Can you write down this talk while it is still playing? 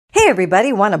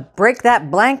everybody, want to break that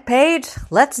blank page?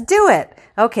 Let's do it.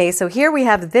 Okay, so here we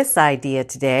have this idea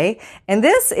today, and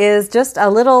this is just a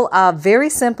little very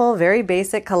simple, very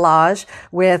basic collage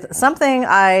with something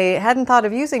I hadn't thought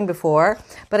of using before,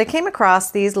 but I came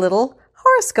across these little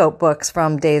horoscope books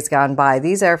from days gone by.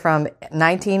 These are from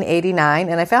 1989,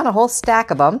 and I found a whole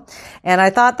stack of them, and I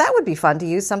thought that would be fun to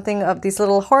use something of these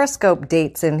little horoscope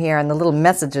dates in here and the little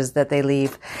messages that they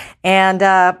leave. And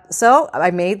so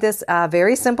I made this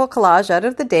very simple collage out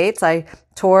of the dates. I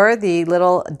tore the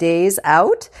little days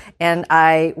out, and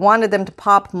I wanted them to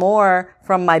pop more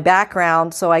from my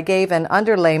background, so I gave an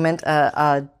underlayment,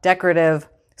 a decorative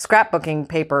scrapbooking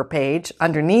paper page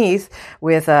underneath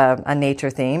with a nature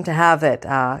theme to have it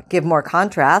give more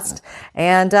contrast.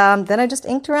 And then I just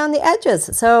inked around the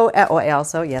edges. So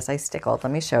also, yes, I stickled.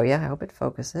 Let me show you. I hope it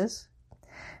focuses.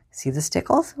 See the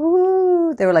stickles?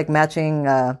 Ooh, they were like matching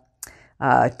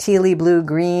tealy blue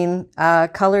green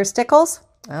color stickles.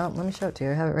 Oh, let me show it to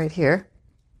you. I have it right here.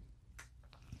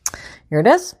 Here it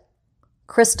is.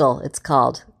 Crystal, it's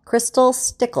called. Crystal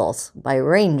Stickles by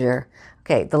Ranger.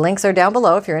 Okay, the links are down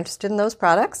below if you're interested in those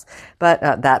products, but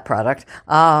that product.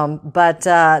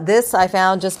 This I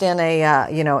found just in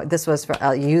a, this was for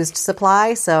a used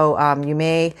supply. So you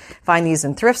may find these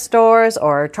in thrift stores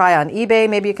or try on eBay.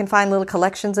 Maybe you can find little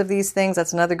collections of these things.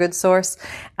 That's another good source.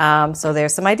 So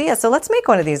there's some ideas. So let's make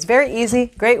one of these. Very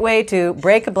easy, great way to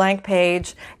break a blank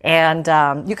page. And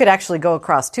you could actually go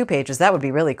across 2 pages. That would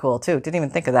be really cool too. Didn't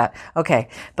even think of that. Okay,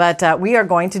 but we are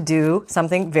going to do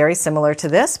something very similar to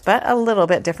this, but a little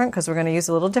bit different because we're going to use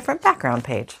a little different background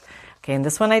page. Okay, and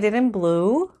this one I did in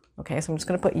blue. Okay, so I'm just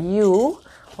going to put you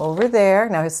over there.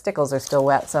 Now his stickles are still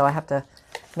wet, so I have to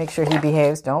make sure he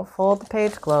behaves. Don't fold the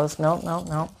page closed. No.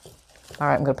 All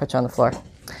right, I'm going to put you on the floor.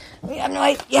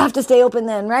 You have to stay open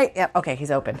then, right? Yep, okay,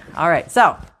 he's open. All right,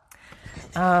 so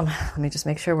let me just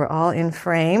make sure we're all in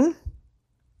frame.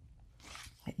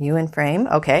 You in frame,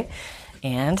 okay.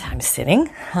 And I'm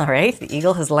sitting. All right. The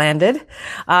eagle has landed.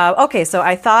 Okay. So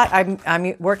I thought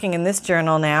I'm working in this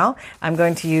journal now. I'm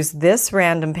going to use this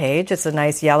random page. It's a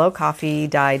nice yellow coffee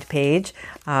dyed page.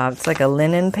 It's like a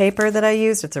linen paper that I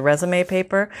used. It's a resume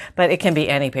paper, but it can be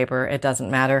any paper. It doesn't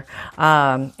matter.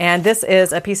 And this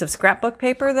is a piece of scrapbook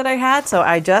paper that I had. So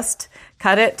I just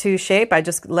cut it to shape. I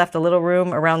just left a little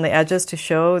room around the edges to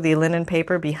show the linen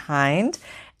paper behind.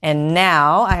 And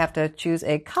now I have to choose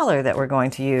a color that we're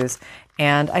going to use.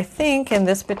 And I think in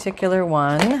this particular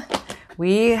one,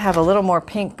 we have a little more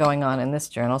pink going on in this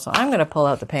journal. So I'm going to pull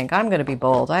out the pink. I'm going to be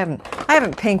bold. I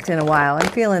haven't pinked in a while.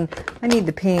 I'm feeling I need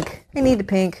the pink.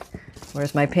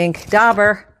 Where's my pink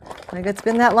dauber? Like it's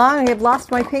been that long. I have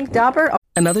lost my pink dauber.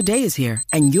 Another day is here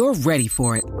and you're ready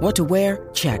for it. What to wear?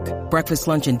 Check. Breakfast,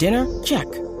 lunch, and dinner? Check.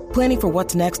 Planning for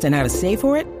what's next and how to save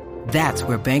for it? That's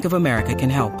where Bank of America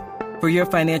can help. For your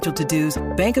financial to-dos,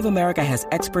 Bank of America has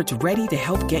experts ready to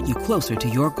help get you closer to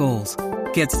your goals.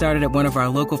 Get started at one of our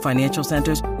local financial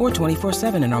centers or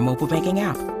 24/7 in our mobile banking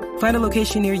app. Find a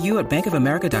location near you at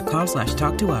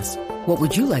bankofamerica.com/talktous. What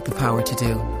would you like the power to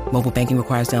do? Mobile banking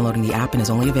requires downloading the app and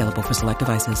is only available for select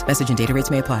devices. Message and data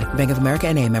rates may apply. Bank of America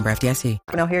N.A., member FDIC.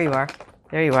 No, here you are.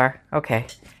 There you are. Okay.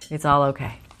 It's all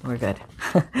okay. We're good.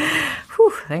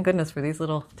 Whew, thank goodness for these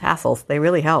little tassels. They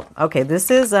really help. Okay,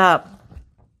 this is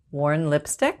worn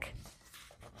lipstick.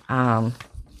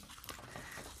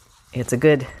 It's a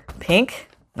good pink.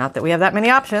 Not that we have that many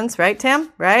options, right, Tim?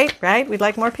 Right? We'd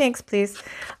like more pinks, please.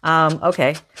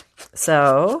 Okay,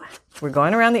 so we're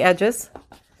going around the edges,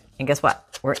 and guess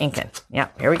what? We're inking. Yeah,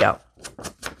 here we go.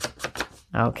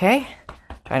 Okay,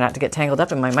 try not to get tangled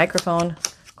up in my microphone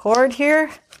cord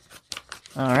here.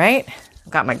 All right,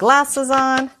 I've got my glasses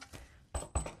on.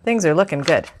 Things are looking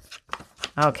good.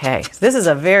 Okay, so this is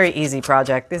a very easy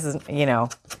project. This is,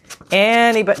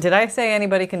 anybody, did I say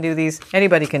anybody can do these?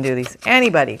 Anybody can do these.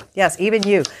 Anybody. Yes, even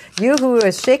you. You who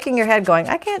is shaking your head going,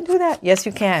 I can't do that. Yes,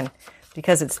 you can,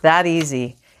 because it's that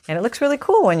easy. And it looks really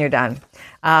cool when you're done.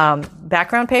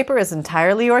 Background paper is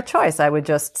entirely your choice. I would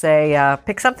just say,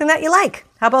 pick something that you like.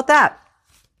 How about that?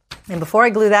 And before I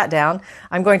glue that down,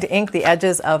 I'm going to ink the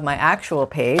edges of my actual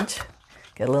page.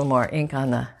 Get a little more ink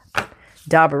on the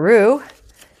dauberoo.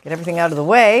 Get everything out of the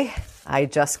way. I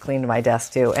just cleaned my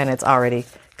desk too, and it's already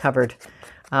covered.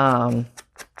 As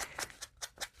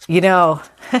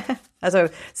I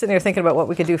was sitting here thinking about what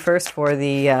we could do first for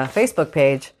the Facebook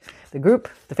page, the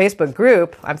Facebook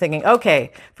group, I'm thinking,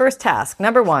 okay, first task,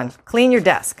 number 1, clean your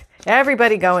desk.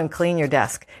 Everybody go and clean your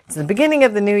desk. It's the beginning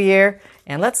of the new year,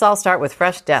 and let's all start with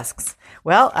fresh desks.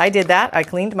 Well, I did that. I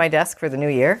cleaned my desk for the new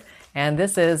year. And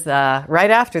this is right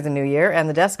after the new year, and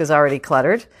the desk is already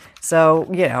cluttered. So,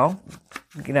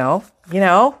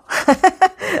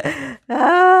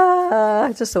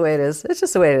 it's just the way it is. It's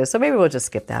just the way it is. So maybe we'll just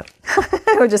skip that.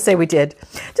 We'll just say we did.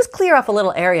 Just clear off a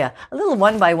little area, a little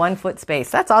 1 by 1 foot space.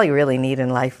 That's all you really need in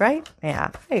life, right? Yeah,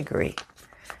 I agree.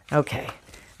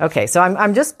 Okay, so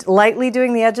I'm just lightly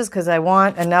doing the edges because I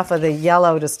want enough of the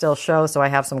yellow to still show so I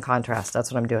have some contrast.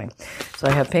 That's what I'm doing. So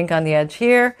I have pink on the edge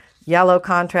here, yellow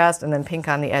contrast, and then pink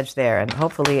on the edge there. And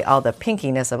hopefully all the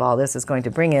pinkiness of all this is going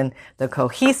to bring in the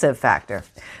cohesive factor.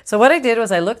 So what I did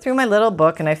was I looked through my little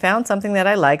book and I found something that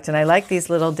I liked. And I like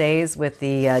these little days with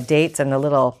the dates and the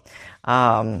little,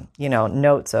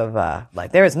 notes of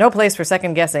like, there is no place for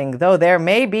second guessing, though there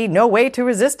may be no way to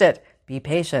resist it. Be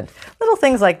patient. Little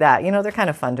things like that. They're kind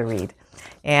of fun to read.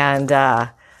 And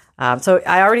so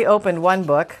I already opened one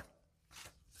book.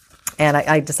 And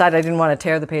I decided I didn't want to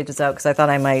tear the pages out because I thought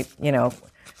I might,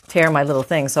 tear my little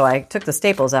thing. So I took the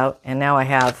staples out and now I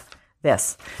have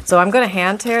this. So I'm going to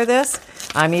hand tear this.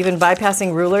 I'm even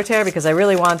bypassing ruler tear because I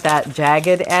really want that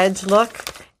jagged edge look.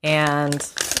 And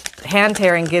hand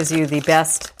tearing gives you the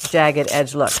best jagged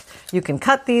edge look. You can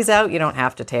cut these out. You don't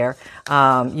have to tear.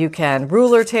 You can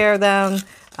ruler tear them.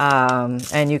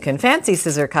 And you can fancy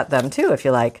scissor cut them too if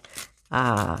you like.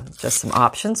 Just some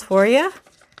options for you.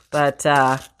 But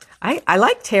I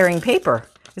like tearing paper.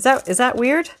 Is that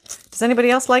weird? Does anybody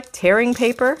else like tearing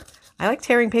paper? I like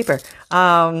tearing paper.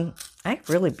 I've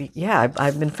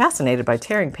been fascinated by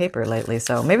tearing paper lately,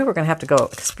 so maybe we're going to have to go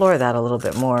explore that a little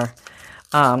bit more.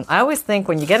 I always think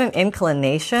when you get an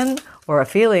inclination or a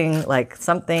feeling like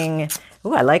something,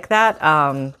 I like that,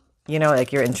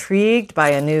 like you're intrigued by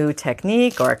a new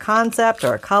technique or a concept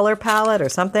or a color palette or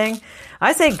something,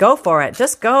 I say go for it.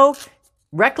 Just go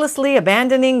recklessly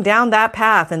abandoning down that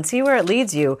path and see where it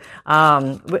leads you.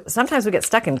 Sometimes we get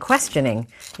stuck in questioning,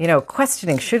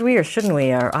 should we or shouldn't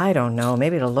we, or I don't know,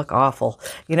 maybe it'll look awful,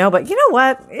 but you know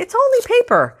what? It's only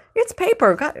paper. It's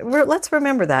paper. Let's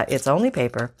remember that. It's only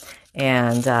paper.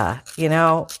 And, oh,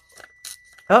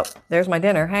 there's my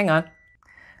dinner. Hang on.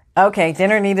 Okay,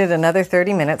 dinner needed another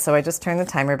 30 minutes, so I just turned the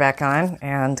timer back on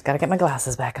and got to get my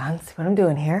glasses back on, see what I'm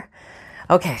doing here.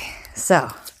 Okay, so,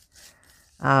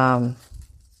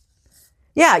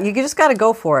 yeah, you just got to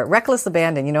go for it. Reckless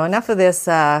abandon. Enough of this,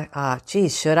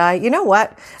 should I? You know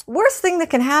what? Worst thing that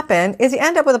can happen is you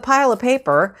end up with a pile of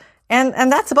paper,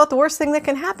 and that's about the worst thing that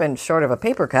can happen, short of a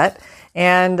paper cut.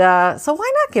 And so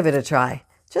why not give it a try?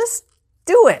 Just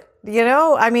do it.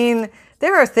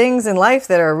 There are things in life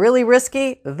that are really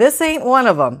risky. This ain't one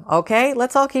of them, okay?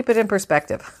 Let's all keep it in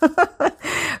perspective.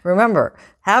 Remember,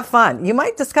 have fun. You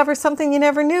might discover something you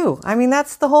never knew.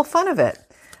 That's the whole fun of it.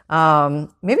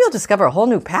 Maybe you'll discover a whole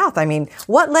new path.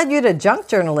 What led you to junk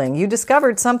journaling? You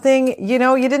discovered something, you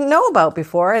didn't know about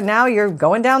before, and now you're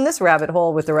going down this rabbit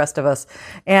hole with the rest of us.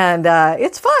 And,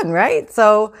 it's fun, right?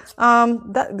 So,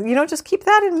 just keep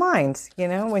that in mind,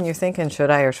 when you're thinking,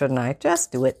 should I or shouldn't I?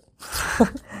 Just do it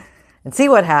and see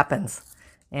what happens.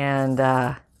 And,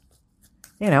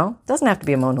 doesn't have to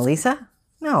be a Mona Lisa.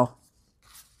 No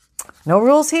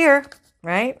rules here,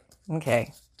 right?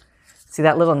 Okay. See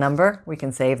that little number? We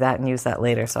can save that and use that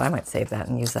later. So I might save that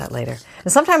and use that later.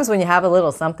 And sometimes when you have a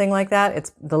little something like that,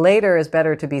 the later is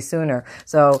better to be sooner.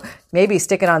 So maybe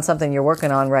stick it on something you're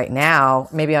working on right now,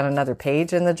 maybe on another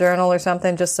page in the journal or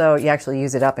something, just so you actually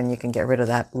use it up and you can get rid of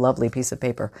that lovely piece of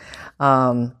paper.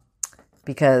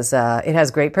 Because it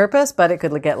has great purpose, but it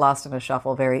could get lost in a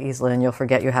shuffle very easily and you'll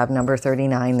forget you have number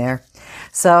 39 there.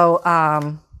 So,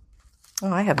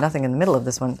 I have nothing in the middle of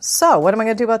this one. So what am I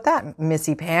going to do about that,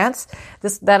 Missy Pants?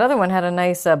 That other one had a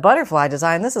nice butterfly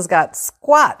design. This has got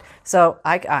squat. So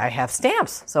I have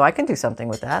stamps, so I can do something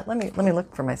with that. Let me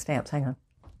look for my stamps. Hang on.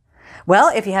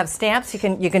 Well, if you have stamps, you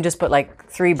can just put like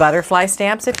 3 butterfly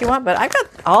stamps if you want. But I've got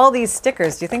all these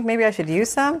stickers. Do you think maybe I should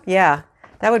use some? Yeah,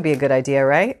 that would be a good idea,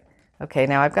 right? Okay,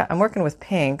 now I'm working with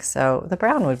pink, so the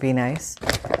brown would be nice.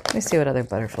 Let me see what other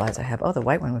butterflies I have. Oh, the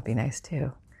white one would be nice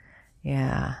too.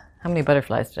 Yeah. How many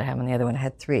butterflies did I have on the other one? I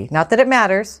had 3. Not that it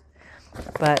matters,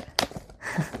 but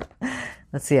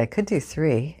let's see. I could do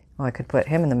 3. Oh, I could put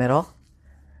him in the middle.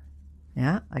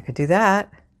 Yeah, I could do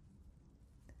that.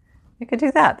 I could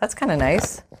do that. That's kind of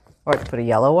nice. Or I could put a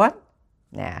yellow one.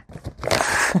 Nah.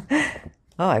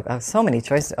 Oh, I have so many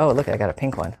choices. Oh, look, I got a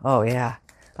pink one. Oh, yeah.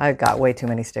 I've got way too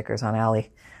many stickers on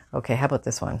Allie. Okay, how about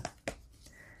this one?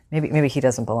 Maybe he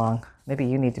doesn't belong. Maybe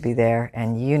you need to be there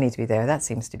and you need to be there. That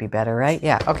seems to be better, right?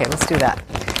 Yeah, okay, let's do that.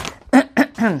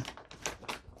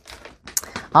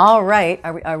 All right.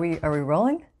 Are we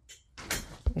rolling?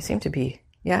 You seem to be.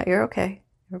 Yeah, you're okay.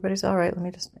 Everybody's all right. Let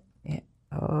me just. Yeah.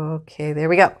 Okay, there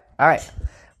we go. All right.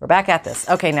 We're back at this.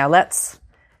 Okay, now let's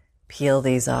peel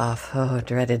these off. Oh,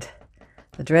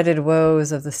 the dreaded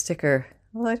woes of the sticker.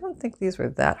 Well, I don't think these were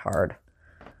that hard.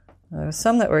 There's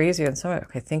some that were easier than some.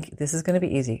 Okay, think this is going to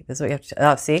be easy. This is what you have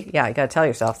to. Oh, see, yeah, you got to tell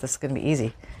yourself this is going to be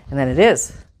easy, and then it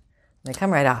is. They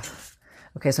come right off.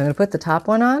 Okay, so I'm going to put the top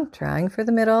one on, trying for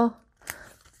the middle.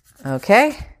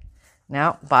 Okay,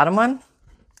 now bottom one.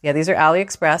 Yeah, these are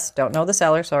AliExpress. Don't know the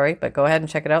seller, sorry, but go ahead and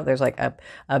check it out. There's like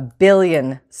a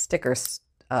billion sticker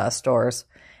stores,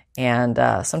 and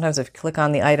sometimes if you click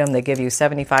on the item, they give you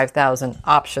 75,000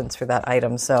 options for that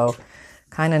item. So,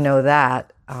 kind of know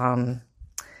that.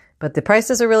 But the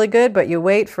prices are really good, but you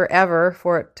wait forever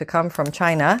for it to come from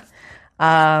China.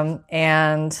 Those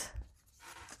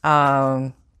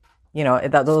are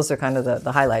kind of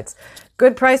the highlights.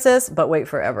 Good prices, but wait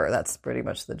forever. That's pretty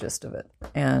much the gist of it.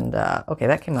 And, okay,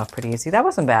 that came off pretty easy. That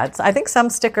wasn't bad. So I think some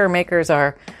sticker makers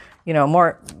are,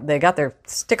 they got their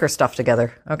sticker stuff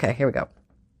together. Okay, here we go.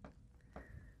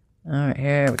 All right,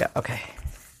 here we go. Okay.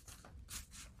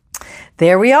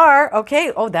 There we are.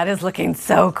 Okay. Oh, that is looking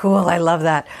so cool. I love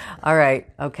that. All right.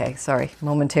 Okay. Sorry.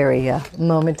 Momentary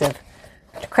moment of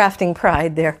crafting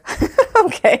pride there.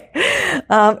 Okay.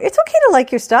 It's okay to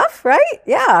like your stuff, right?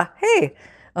 Yeah. Hey,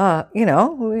 not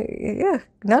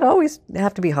always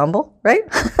have to be humble, right?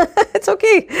 It's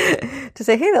okay to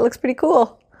say, hey, that looks pretty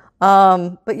cool.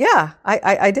 But yeah,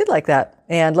 I did like that.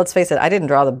 And let's face it, I didn't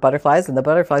draw the butterflies, and the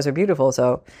butterflies are beautiful.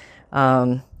 So,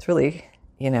 it's really,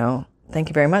 thank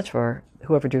you very much for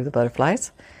whoever drew the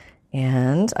butterflies.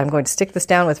 And I'm going to stick this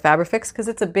down with Fabrifix because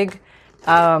it's a big,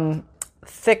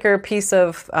 thicker piece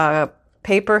of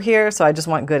paper here. So I just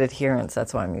want good adherence.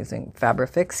 That's why I'm using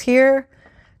Fabrifix here.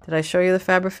 Did I show you the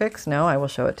Fabrifix? No, I will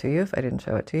show it to you if I didn't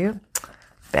show it to you.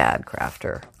 Bad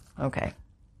crafter. Okay,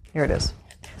 here it is.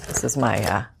 This is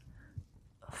my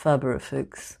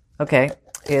Fabrifix. Okay,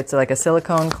 it's like a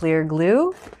silicone clear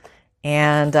glue,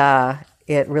 and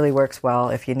it really works well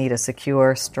if you need a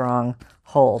secure, strong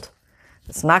hold.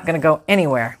 It's not going to go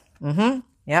anywhere.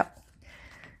 Yep.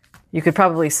 You could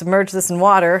probably submerge this in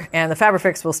water and the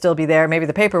Fabrifix will still be there. Maybe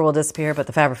the paper will disappear, but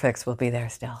the Fabrifix will be there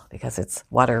still because it's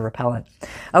water repellent.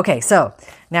 Okay, so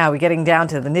now we're getting down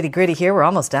to the nitty gritty here. We're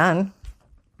almost done.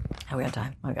 Have we got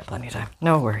time? I've got plenty of time.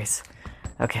 No worries.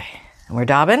 Okay, and we're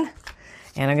daubing.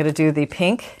 And I'm going to do the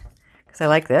pink because I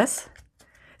like this.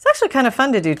 It's actually kind of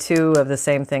fun to do two of the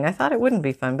same thing. I thought it wouldn't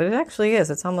be fun, but it actually is.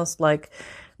 It's almost like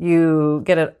you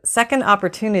get a second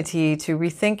opportunity to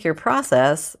rethink your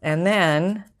process, and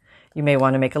then you may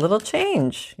want to make a little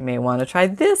change. You may want to try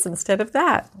this instead of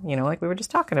that, like we were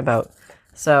just talking about.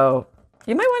 So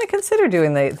you might want to consider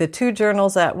doing the two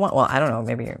journals at one. Well, I don't know,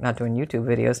 maybe you're not doing YouTube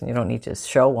videos and you don't need to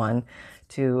show one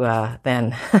to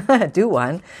then do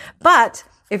one. But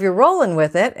if you're rolling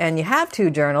with it and you have two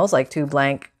journals, like two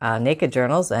blank naked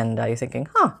journals, and you're thinking,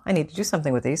 I need to do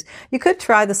something with these, you could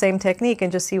try the same technique and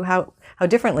just see how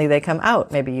differently they come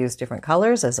out. Maybe use different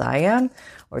colors, as I am,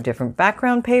 or different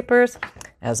background papers,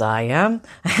 as I am,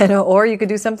 or you could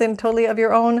do something totally of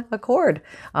your own accord.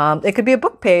 It could be a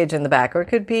book page in the back, or it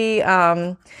could be,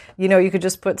 you could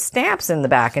just put stamps in the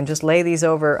back and just lay these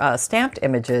over stamped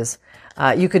images.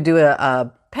 You could do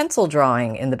a pencil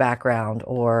drawing in the background,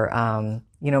 or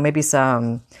maybe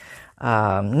some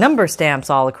number stamps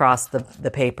all across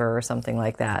the paper or something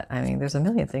like that. I mean, there's a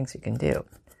million things you can do.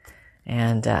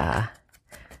 And,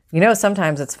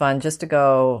 sometimes it's fun just to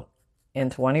go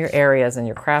into one of your areas in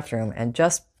your craft room and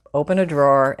just open a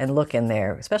drawer and look in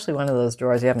there, especially one of those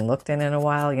drawers you haven't looked in a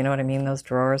while. You know what I mean? Those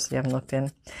drawers you haven't looked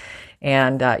in.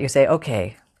 And you say,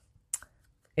 okay,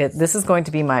 this is going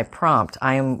to be my prompt.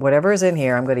 Whatever is in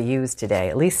here, I'm going to use today,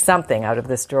 at least something out of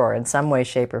this drawer in some way,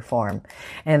 shape, or form.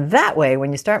 And that way,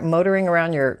 when you start motoring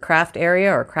around your craft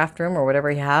area or craft room or whatever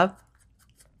you have,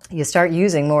 you start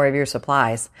using more of your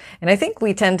supplies. And I think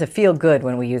we tend to feel good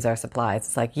when we use our supplies.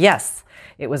 It's like, yes,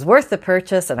 it was worth the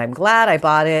purchase and I'm glad I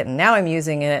bought it and now I'm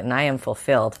using it and I am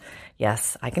fulfilled.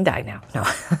 Yes, I can die now. No.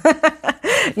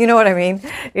 You know what I mean?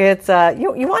 It's,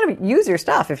 you want to use your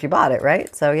stuff if you bought it,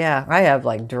 right? So yeah, I have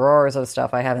like drawers of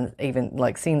stuff I haven't even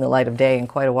seen the light of day in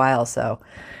quite a while. So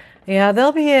yeah,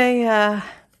 there'll be a,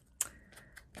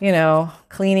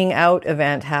 cleaning out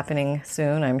event happening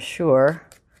soon, I'm sure.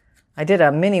 I did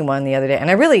a mini one the other day and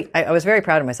I was very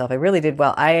proud of myself. I really did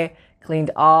well. I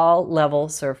cleaned all level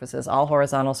surfaces, all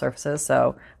horizontal surfaces.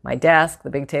 So my desk,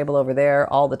 the big table over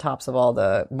there, all the tops of all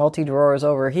the multi-drawers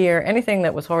over here, anything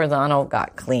that was horizontal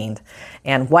got cleaned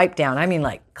and wiped down. I mean,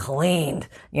 cleaned,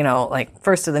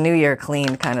 first of the new year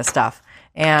clean kind of stuff.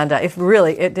 And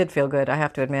it did feel good, I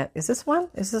have to admit. Is this one?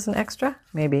 Is this an extra?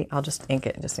 Maybe I'll just ink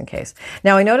it just in case.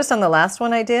 Now, I noticed on the last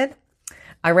one I did,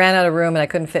 I ran out of room and I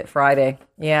couldn't fit Friday.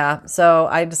 Yeah, so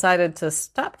I decided to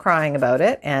stop crying about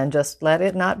it and just let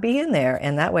it not be in there.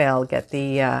 And that way I'll get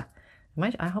the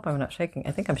I hope I'm not shaking.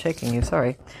 I think I'm shaking you.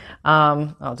 Sorry.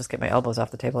 I'll just get my elbows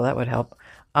off the table. That would help.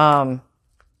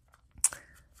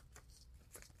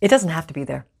 It doesn't have to be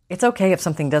there. It's okay if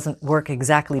something doesn't work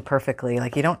exactly perfectly.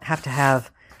 Like you don't have to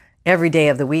have every day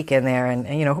of the week in there. And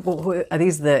you know, are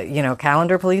these the, you know,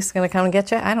 calendar police going to come and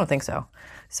get you? I don't think so.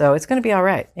 So it's going to be all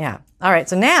right. Yeah. All right.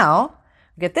 So now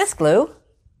get this glue.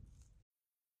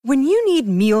 When you need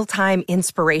mealtime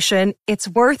inspiration, it's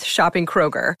worth shopping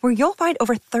Kroger, where you'll find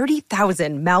over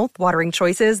 30,000 mouth-watering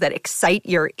choices that excite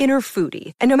your inner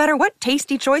foodie. And no matter what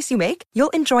tasty choice you make,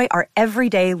 you'll enjoy our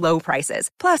everyday low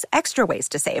prices, plus extra ways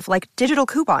to save, like digital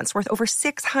coupons worth over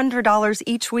 $600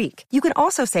 each week. You can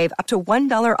also save up to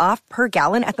 $1 off per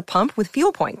gallon at the pump with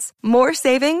fuel points. More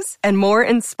savings and more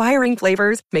inspiring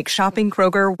flavors make shopping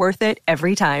Kroger worth it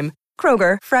every time.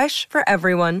 Kroger, fresh for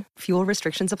everyone. Fuel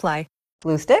restrictions apply.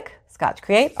 Glue stick, Scotch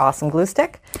Create, awesome glue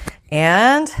stick.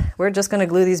 And we're just going to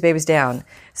glue these babies down.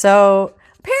 So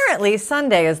apparently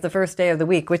Sunday is the first day of the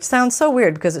week, which sounds so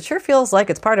weird because it sure feels like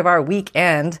it's part of our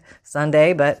weekend,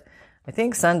 Sunday, but I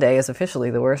think Sunday is officially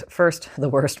the first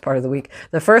part of the week.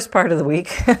 The first part of the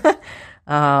week.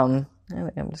 I'm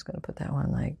just going to put that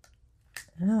one like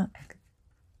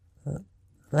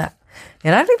that.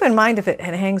 And I don't even mind if it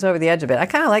hangs over the edge a bit. I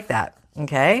kind of like that.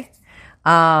 Okay.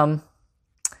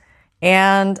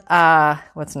 And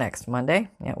what's next? Monday?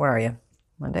 Yeah, where are you?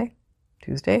 Monday?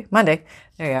 Tuesday? Monday.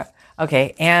 There you are.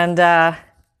 Okay, and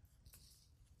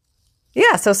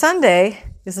yeah, so Sunday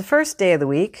is the first day of the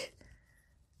week.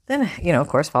 Then, you know, of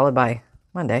course, followed by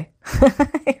Monday.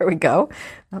 Here we go.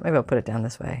 Well, maybe I'll put it down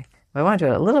this way. I want to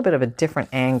do it at a little bit of a different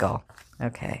angle.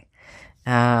 Okay.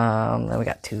 Then we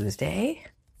got Tuesday.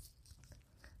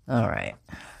 All right.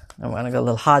 I want to go a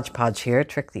little hodgepodge here,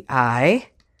 trick the eye.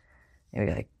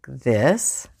 Maybe like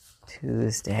this.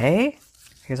 Tuesday.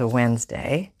 Here's a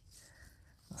Wednesday.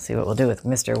 Let's see what we'll do with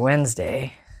Mr.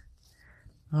 Wednesday.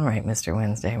 All right, Mr.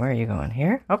 Wednesday. Where are you going?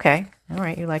 Here? Okay. All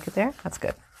right. You like it there? That's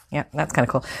good. Yeah, that's kind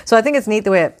of cool. So I think it's neat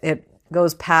the way it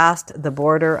goes past the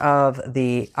border of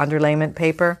the underlayment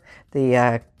paper,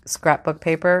 the scrapbook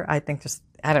paper. I think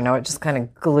I don't know, it just kind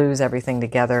of glues everything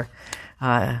together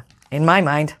in my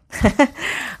mind.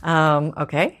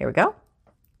 Okay, here we go.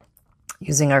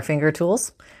 Using our finger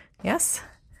tools. Yes.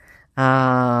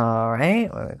 All right.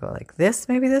 We'll go like this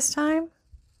maybe this time.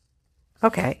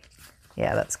 Okay.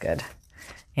 Yeah, that's good.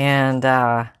 And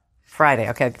Friday.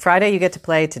 Okay, Friday you get to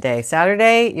play today.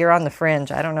 Saturday, you're on the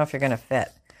fringe. I don't know if you're going to fit.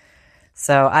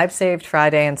 So I've saved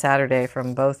Friday and Saturday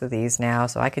from both of these now,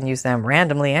 so I can use them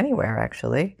randomly anywhere,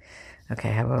 actually.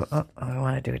 Okay, I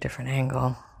want to do a different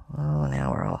angle. Oh,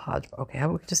 now we're all hodgepodge. Okay, how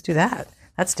about we just do that?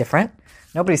 That's different.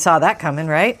 Nobody saw that coming,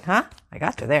 right? Huh? I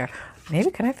got you there.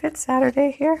 Maybe, can I fit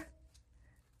Saturday here?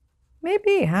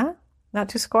 Maybe, huh? Not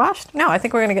too squashed? No, I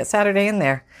think we're going to get Saturday in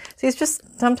there. See, it's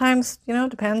just sometimes, you know,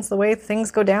 depends the way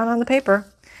things go down on the paper.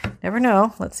 Never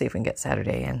know. Let's see if we can get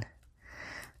Saturday in.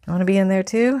 You want to be in there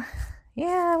too?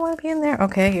 Yeah, I want to be in there.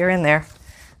 Okay, you're in there.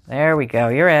 There we go.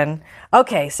 You're in.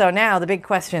 Okay, so now the big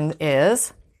question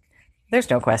is, there's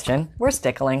no question. We're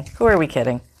stickling. Who are we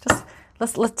kidding?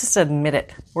 Let's just admit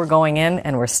it. We're going in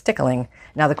and we're stickling.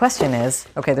 Now the question is,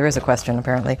 okay, there is a question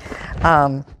apparently.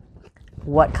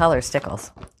 What color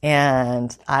stickles?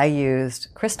 And I used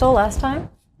crystal last time.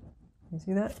 You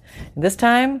see that? This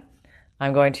time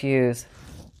I'm going to use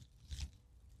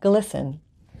glisten.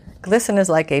 Glisten is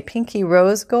like a pinky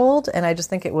rose gold, and I just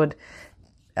think it would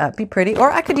be pretty.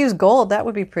 Or I could use gold. That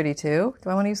would be pretty too. Do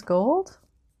I want to use gold?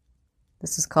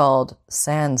 This is called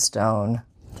sandstone.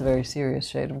 It's a very serious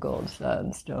shade of gold,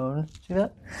 sandstone. See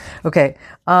that? Okay.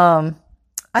 I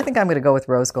think I'm going to go with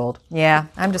rose gold. Yeah,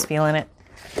 I'm just feeling it.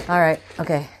 All right.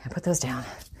 Okay. I put those down.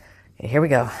 Okay, here we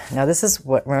go. Now this is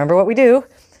remember what we do.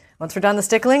 Once we're done the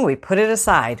stickling, we put it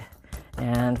aside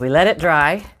and we let it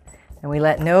dry and we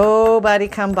let nobody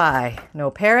come by. No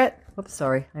parrot. Whoops,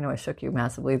 sorry. I know I shook you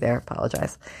massively there.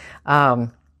 Apologize. I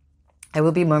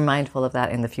will be more mindful of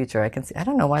that in the future. I can see, I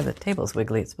don't know why the table's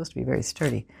wiggly. It's supposed to be very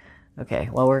sturdy. Okay.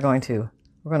 Well, we're going to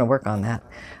work on that.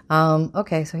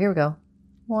 Okay. So here we go.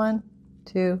 1,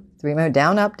 2, 3. Remember,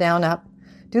 down, up, down, up.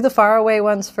 Do the far away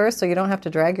ones first so you don't have to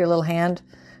drag your little hand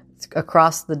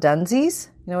across the dunsies.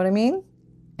 You know what I mean?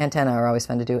 Antenna are always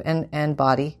fun to do. And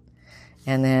body.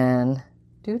 And then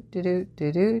do do do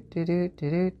do do do do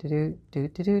do do do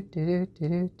do do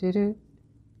do do do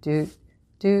do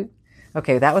do.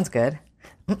 Okay, that one's good.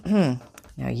 Now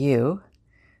you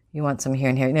want some here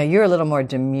and here. Now you're a little more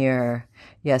demure.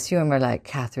 Yes, you are more like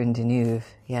Catherine Deneuve.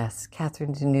 Yes,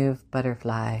 Catherine Deneuve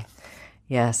butterfly.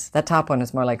 Yes, that top one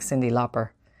is more like Cyndi Lauper.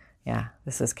 Yeah,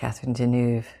 this is Catherine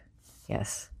Deneuve.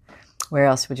 Yes. Where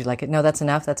else would you like it? No, that's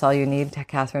enough. That's all you need,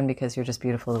 Catherine, because you're just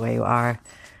beautiful the way you are.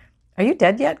 Are you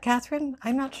dead yet, Catherine?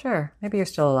 I'm not sure. Maybe you're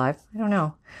still alive. I don't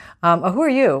know. Who are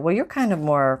you? Well, you're kind of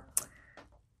more...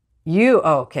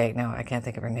 okay. No, I can't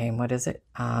think of her name. What is it?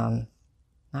 No,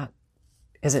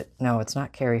 it's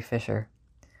not Carrie Fisher.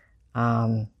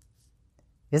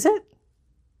 Is it?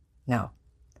 No.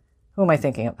 Who am I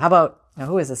thinking of? How about, now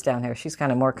who is this down here? She's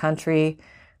kind of more country,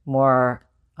 more,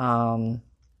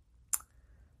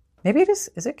 maybe it is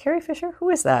it Carrie Fisher? Who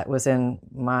is that? Was in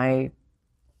Not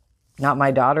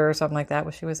My Daughter or something like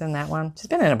that. She was in that one. She's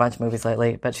been in a bunch of movies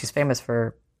lately, but she's famous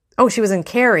for, she was in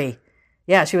Carrie.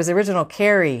 Yeah, she was the original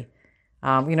Carrie.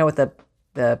 With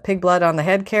the pig blood on the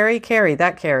head, Carrie.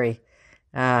 Sissy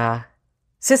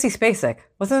Spacek.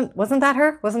 Wasn't that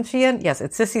her? Wasn't she in? Yes,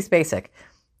 it's Sissy Spacek.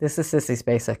 This is Sissy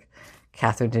Spacek.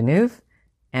 Catherine Deneuve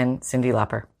and Cyndi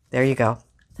Lauper. There you go.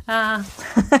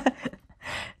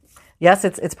 Yes,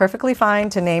 it's perfectly fine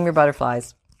to name your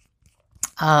butterflies.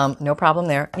 No problem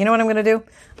there. You know what I'm going to do?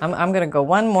 I'm going to go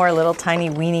one more little tiny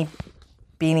weeny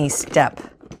beanie step.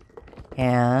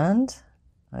 And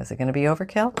is it going to be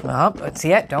overkill? No,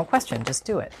 see it? Don't question. Just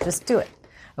do it.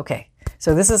 Okay.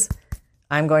 So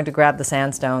I'm going to grab the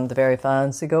sandstone, the very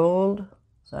fancy gold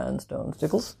sandstone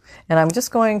stickles. And I'm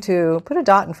just going to put a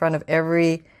dot in front of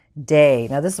every day.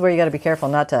 Now, this is where you got to be careful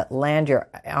not to land your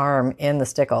arm in the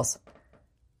stickles.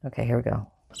 Okay, here we go.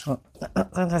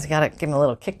 Sometimes you got to give them a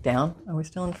little kick down. Are we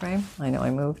still in frame? I know I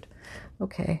moved.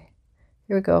 Okay,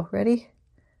 here we go. Ready?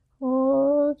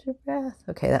 Hold your breath.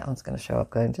 Okay, that one's going to show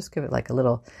up good. Just give it like a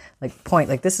little point.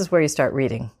 Like this is where you start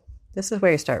reading. This is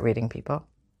where you start reading, people.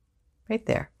 Right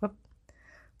there. Whoop.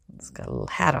 It's got a little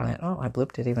hat on it. Oh, I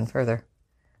blooped it even further.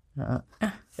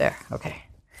 There. Okay.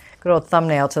 Good old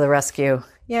thumbnail to the rescue.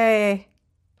 Yay.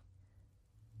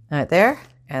 All right, there.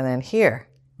 And then here.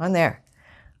 One there.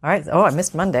 All right. Oh, I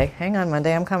missed Monday. Hang on,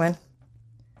 Monday. I'm coming.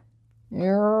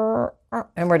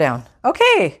 And we're down.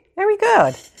 Okay. Very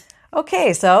good.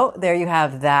 Okay. So there you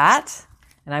have that.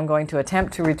 And I'm going to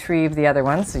attempt to retrieve the other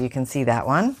one so you can see that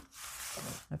one.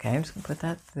 Okay. I'm just going to put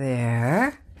that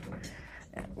there.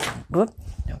 Whoop.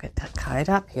 Don't get that tied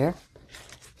up here.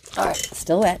 All right.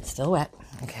 Still wet.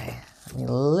 Okay. Let me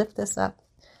lift this up.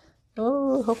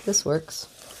 Oh, hope this works.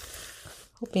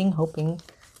 Hoping.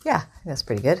 Yeah, that's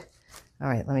pretty good. All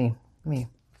right, let me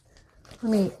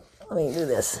do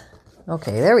this.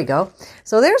 Okay, there we go.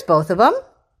 So there's both of them.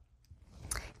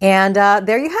 And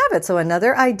there you have it. So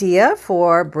another idea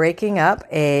for breaking up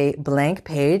a blank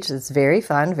page. It's very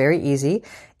fun, very easy,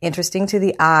 interesting to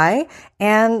the eye,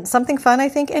 and something fun I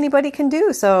think anybody can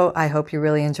do. So I hope you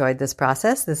really enjoyed this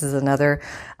process. This is another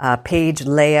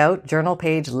journal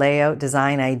page layout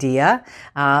design idea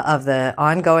of the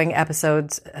ongoing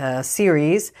episodes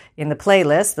series in the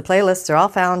playlist. The playlists are all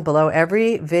found below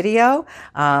every video.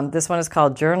 This one is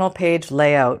called Journal Page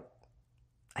Layout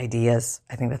Ideas.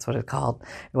 I think that's what it's called.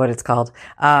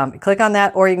 Click on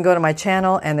that, or you can go to my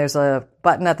channel and there's a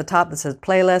button at the top that says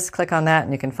playlist. Click on that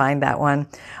and you can find that one.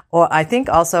 Or I think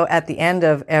also at the end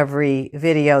of every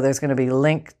video, there's going to be a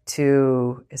link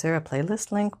to, is there a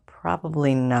playlist link?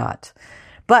 Probably not.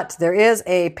 But there is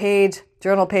a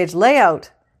journal page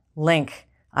layout link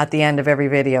at the end of every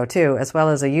video too, as well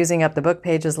as a using up the book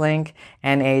pages link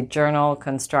and a journal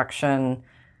construction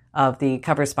of the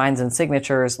cover, spines, and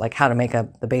signatures, like how to make the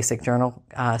basic journal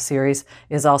series,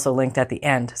 is also linked at the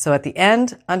end. So at the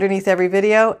end, underneath every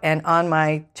video, and on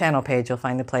my channel page, you'll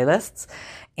find the playlists.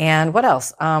 And what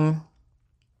else? Facebook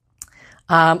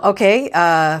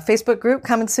group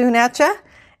coming soon at ya.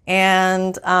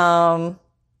 And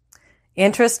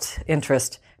interest,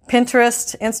 Pinterest,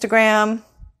 Instagram,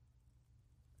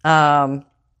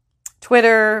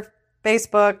 Twitter,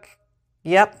 Facebook.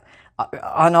 Yep.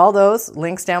 On all those,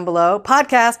 links down below.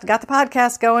 Podcast, got the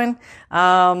podcast going.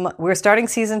 We're starting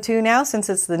season 2 now since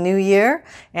it's the new year.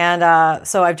 And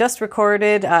so I've just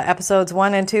recorded episodes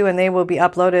 1 and 2, and they will be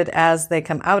uploaded as they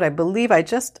come out. I believe I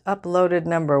just uploaded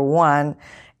number 1,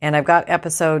 and I've got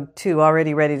episode 2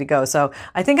 already ready to go. So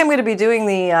I think I'm going to be doing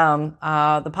the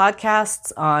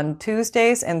podcasts on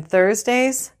Tuesdays and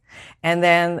Thursdays. And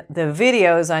then the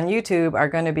videos on YouTube are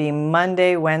going to be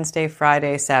Monday, Wednesday,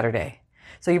 Friday, Saturday.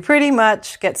 So you pretty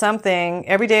much get something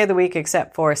every day of the week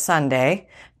except for Sunday,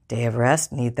 day of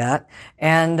rest, need that.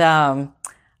 And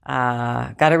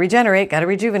got to regenerate, got to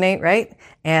rejuvenate, right?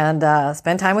 And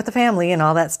spend time with the family and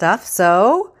all that stuff.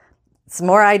 So some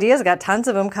more ideas. I got tons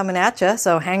of them coming at you.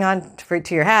 So hang on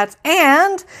to your hats.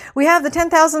 And we have the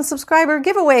 10,000 subscriber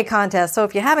giveaway contest. So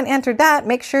if you haven't entered that,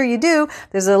 make sure you do.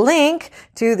 There's a link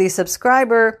to the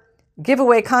subscriber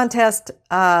giveaway contest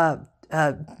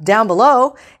down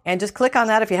below and just click on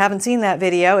that if you haven't seen that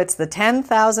video. It's the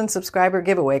 10,000 subscriber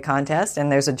giveaway contest,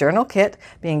 and there's a journal kit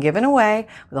being given away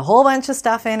with a whole bunch of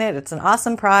stuff in it. It's an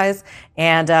awesome prize,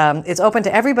 and it's open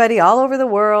to everybody all over the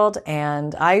world,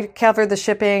 and I cover the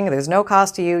shipping. There's no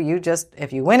cost to you. You just,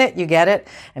 if you win it, you get it.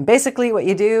 And basically what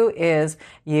you do is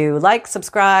you like,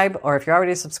 subscribe, or if you're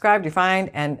already subscribed, you're fine,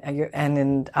 and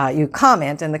you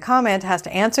comment, and the comment has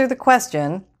to answer the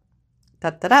question,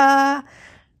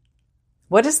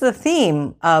 what is the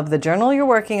theme of the journal you're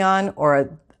working on,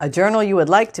 or a journal you would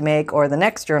like to make, or the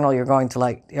next journal you're going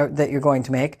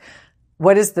to make?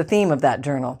 What is the theme of that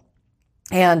journal?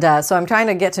 And so I'm trying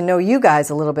to get to know you guys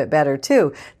a little bit better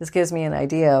too. This gives me an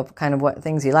idea of kind of what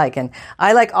things you like. And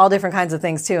I like all different kinds of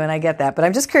things too, and I get that. But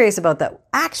I'm just curious about the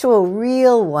actual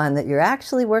real one that you're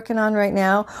actually working on right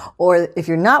now. Or if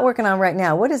you're not working on right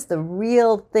now, what is the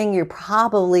real thing you're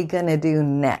probably going to do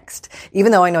next?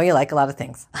 Even though I know you like a lot of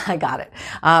things. I got it.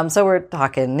 So we're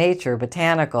talking nature,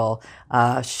 botanical,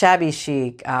 shabby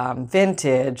chic,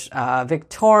 vintage,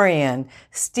 Victorian,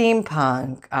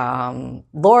 steampunk,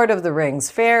 Lord of the Rings,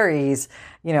 fairies,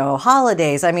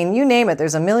 holidays. I mean, you name it.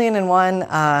 There's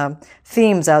 1,000,001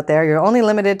 themes out there. You're only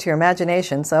limited to your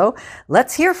imagination. So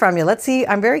let's hear from you. Let's see.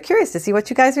 I'm very curious to see what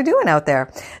you guys are doing out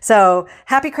there. So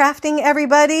happy crafting,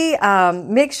 everybody.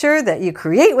 Make sure that you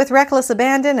create with reckless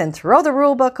abandon and throw the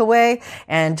rule book away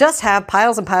and just have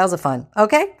piles and piles of fun.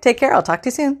 Okay? Take care. I'll talk to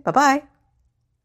you soon. Bye-bye.